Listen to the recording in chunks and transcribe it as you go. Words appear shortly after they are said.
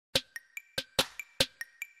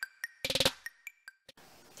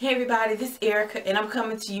Hey everybody, this is Erica and I'm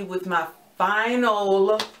coming to you with my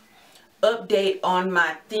final update on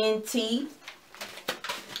my thin tea.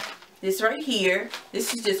 This right here,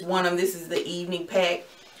 this is just one of them. This is the evening pack.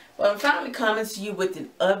 But I'm finally coming to you with an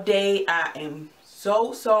update. I am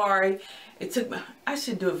so sorry. It took me, I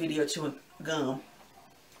should do a video chewing gum.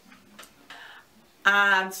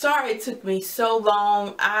 I'm sorry it took me so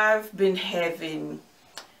long. I've been having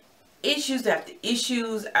issues after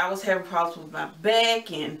issues. I was having problems with my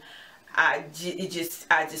back and I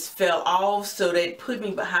just fell off, so that put me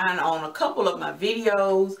behind on a couple of my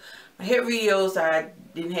videos. My hair videos I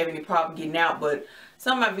didn't have any problem getting out, but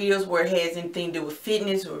some of my videos where it has anything to do with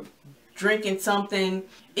fitness or drinking something,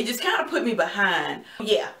 it just kind of put me behind.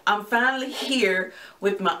 Yeah, I'm finally here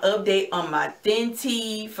with my update on my thin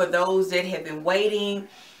tea. For those that have been waiting,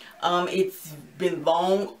 it's been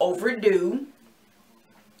long overdue.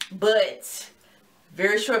 But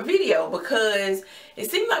very short video, because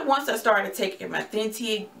it seemed like once I started taking my thin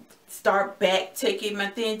tea,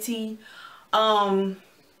 I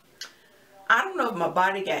don't know if my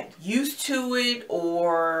body got used to it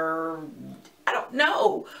or I don't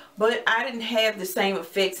know, but I didn't have the same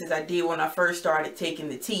effects as I did when I first started taking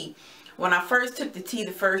the tea. When I first took the tea,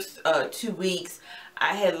 the first 2 weeks,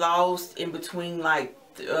 I had lost in between like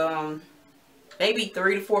maybe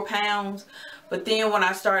 3 to 4 pounds. But then when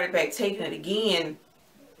I started back taking it again,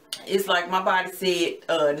 it's like my body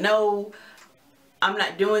said, no, I'm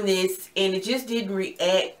not doing this. And it just didn't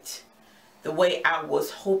react the way I was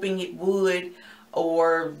hoping it would,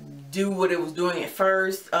 or do what it was doing at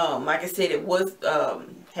first. Like I said, it was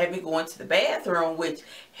having me going to the bathroom, which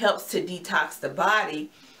helps to detox the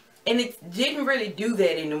body. And it didn't really do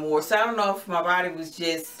that anymore. So I don't know if my body was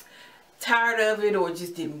just tired of it or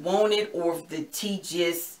just didn't want it, or if the tea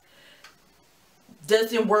just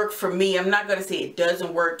doesn't work for me. I'm not going to say it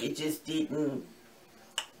doesn't work. It just didn't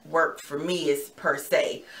work for me as per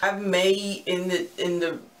se. I've made in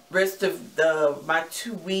the rest of my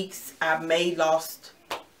 2 weeks, I may lost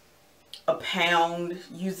a pound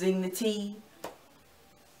using the tea.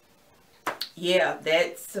 Yeah,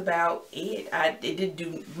 that's about it. It didn't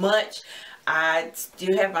do much. I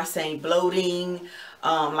still have my same bloating.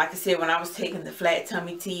 Like I said, when I was taking the flat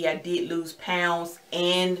tummy tea, I did lose pounds,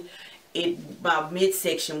 and my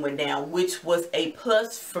midsection went down, which was a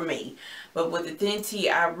plus for me. But with the thin tea,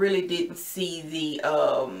 I really didn't see the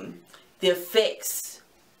effects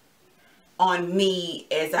on me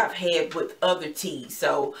as I've had with other teas.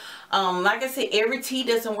 So like I said, every tea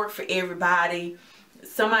doesn't work for everybody.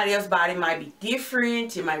 Somebody else's body might be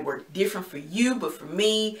different. It might work different for you, but for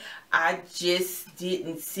me, I just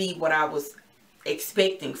didn't see what I was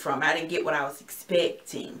expecting from it. I didn't get what I was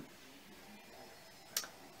expecting.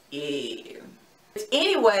 Yeah.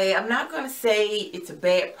 Anyway, I'm not going to say it's a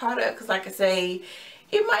bad product, because like I say,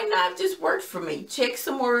 it might not have just worked for me. Check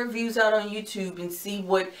some more reviews out on YouTube and see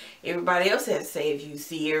what everybody else has to say. If you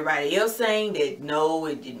see everybody else saying that no,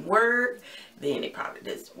 it didn't work, then it probably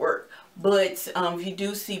doesn't work. But if you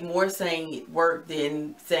do see more saying it worked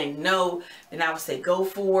than saying no, then I would say go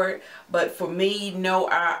for it. But for me, no,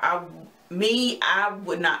 I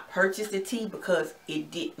would not purchase the tea because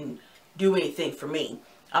it didn't do anything for me.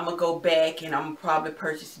 I'm going to go back and I'm going to probably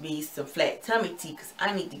purchase me some flat tummy tea, because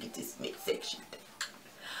I need to get this midsection done.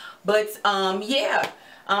 But yeah,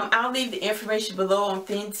 I'll leave the information below on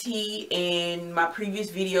thin tea and my previous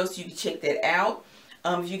videos, so you can check that out.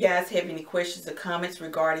 If you guys have any questions or comments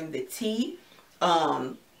regarding the tea,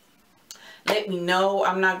 let me know.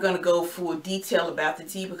 I'm not going to go full detail about the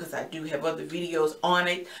tea because I do have other videos on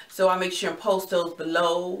it, so I'll make sure and post those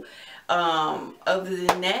below. Other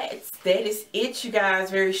than that, that is it, you guys.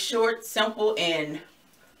 Very short, simple, and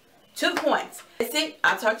to the point. That's it.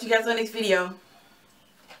 I'll talk to you guys on the next video.